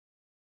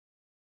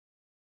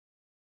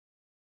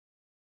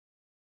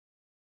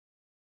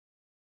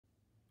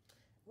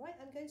Right,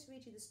 I'm going to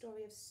read you the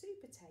story of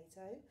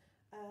Supertato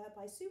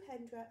by Sue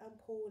Hendra and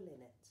Paul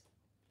Linnett.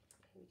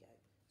 Here we go.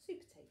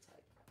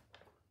 Supertato.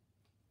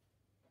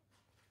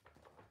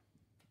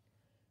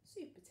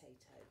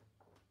 Supertato.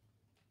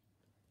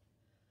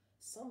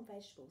 Some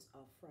vegetables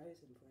are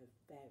frozen for a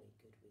very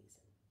good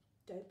reason.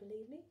 Don't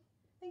believe me?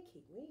 Then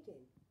keep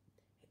reading.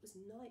 It was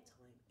night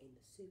time in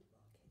the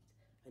supermarket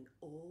and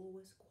all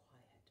was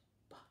quiet,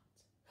 but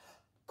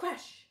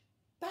crash!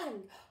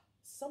 Bang!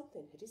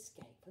 Something had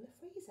escaped from the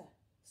freezer.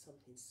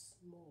 Something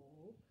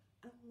small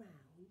and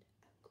round and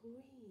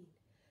green.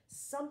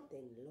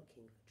 Something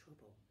looking for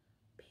trouble.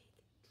 Big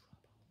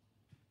trouble.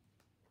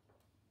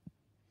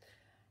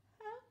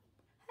 Help!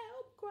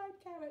 Help! Cried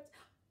Carrot.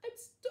 I'm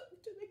stuck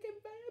to the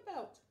conveyor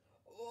belt.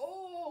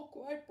 Oh,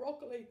 cried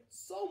Broccoli.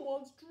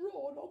 Someone's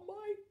drawn on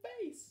my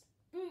face.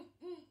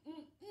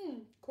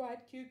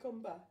 Cried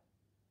Cucumber.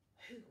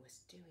 Who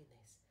was doing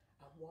this?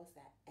 And was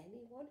there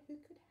anyone who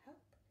could help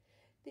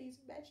these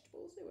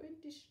vegetables who were in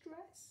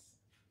distress?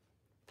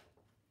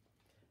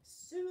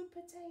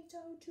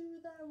 Supertato to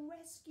the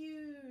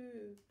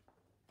rescue.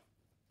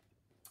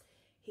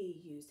 He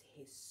used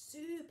his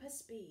super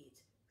speed.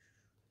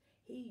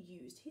 He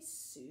used his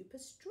super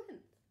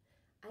strength.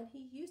 And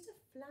he used a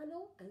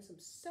flannel and some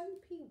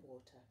soapy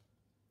water.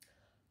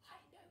 I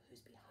know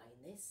who's behind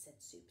this, said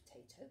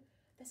Supertato.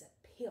 There's a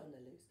pea on the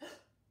loose.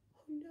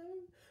 Oh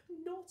no,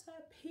 not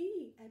a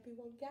pea,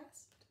 everyone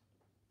gasped.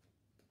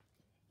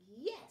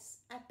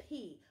 Yes, a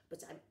pea,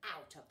 but I'm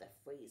out of the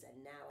freezer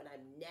now and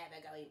I'm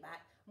never going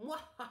back.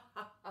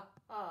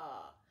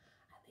 Mwahahaha!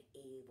 And the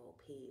evil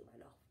pea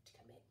ran off to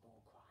commit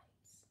more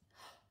crimes.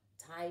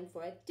 Time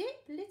for a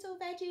dip, little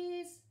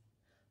veggies.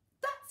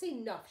 That's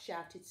enough,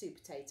 shouted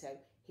Supertato.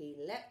 He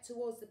leapt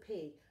towards the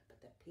pea, but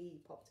the pea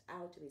popped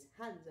out of his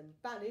hands and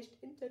vanished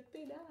into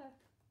thin air.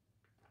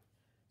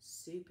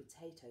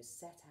 Supertato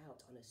set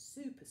out on a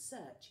super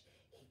search.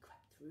 He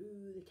crept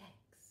through the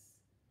cakes.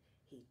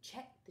 He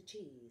checked the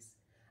cheese,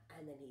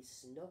 and then he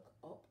snuck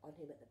up on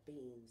him at the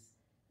beans,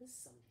 and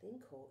something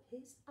caught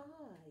his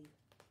eye.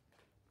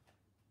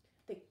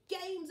 The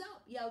game's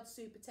up, yelled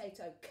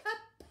Supertato.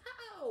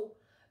 Kapow!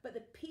 But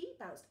the pea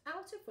bounced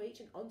out of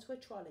reach and onto a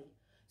trolley.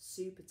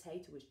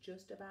 Supertato was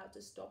just about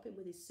to stop him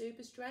with his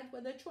super strength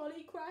when the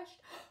trolley crashed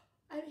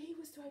and he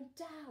was thrown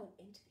down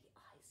into the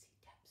icy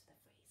depths of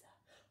the freezer.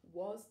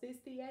 Was this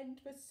the end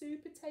for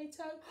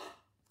Supertato? Oh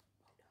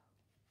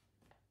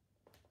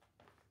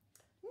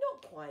no.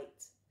 Not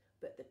quite,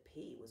 but the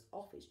pea was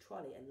off his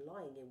trolley and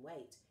lying in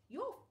wait.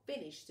 You're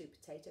finished,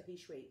 Supertato, he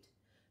shrieked.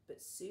 But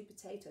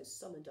Supertato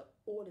summoned up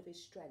all of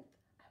his strength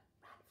and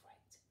ran for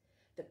it.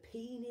 The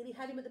pea nearly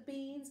had him at the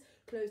beans,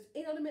 closed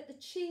in on him at the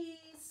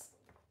cheese.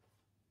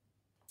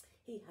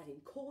 He had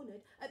him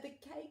cornered at the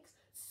cakes.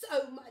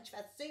 So much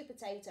for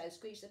Supertato,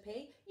 screeched the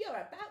pea. You're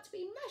about to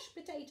be mashed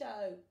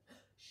potato.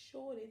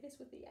 Surely this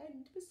was the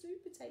end for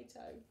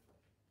Supertato.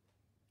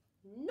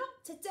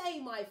 Not today,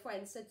 my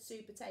friend, said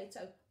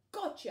Supertato.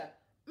 Gotcha.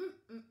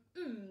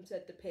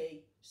 Said the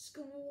pea.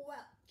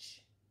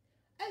 Squelch.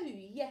 Oh,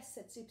 yes,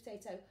 said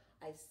Supertato.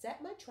 I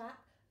set my trap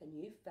and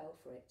you fell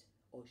for it.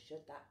 Or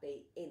should that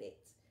be in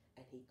it?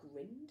 And he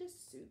grinned a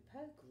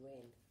super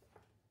grin.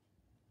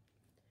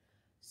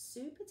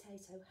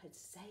 Supertato had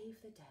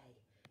saved the day.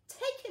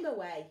 Take him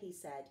away, he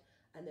said,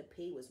 and the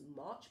pea was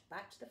marched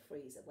back to the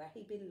freezer where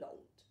he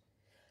belonged.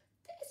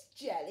 This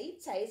jelly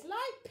tastes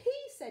like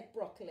pea, said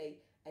Broccoli,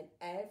 and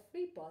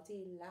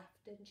everybody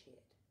laughed and cheered.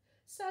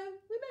 So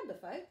remember,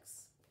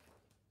 folks,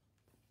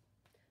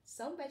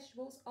 some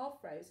vegetables are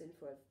frozen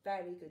for a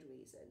very good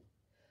reason.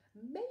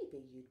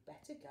 Maybe you'd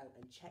better go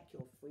and check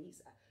your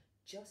freezer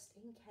just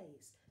in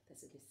case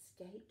there's an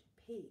escaped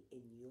pea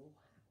in your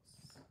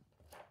house.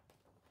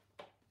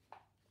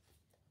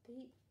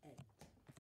 The end.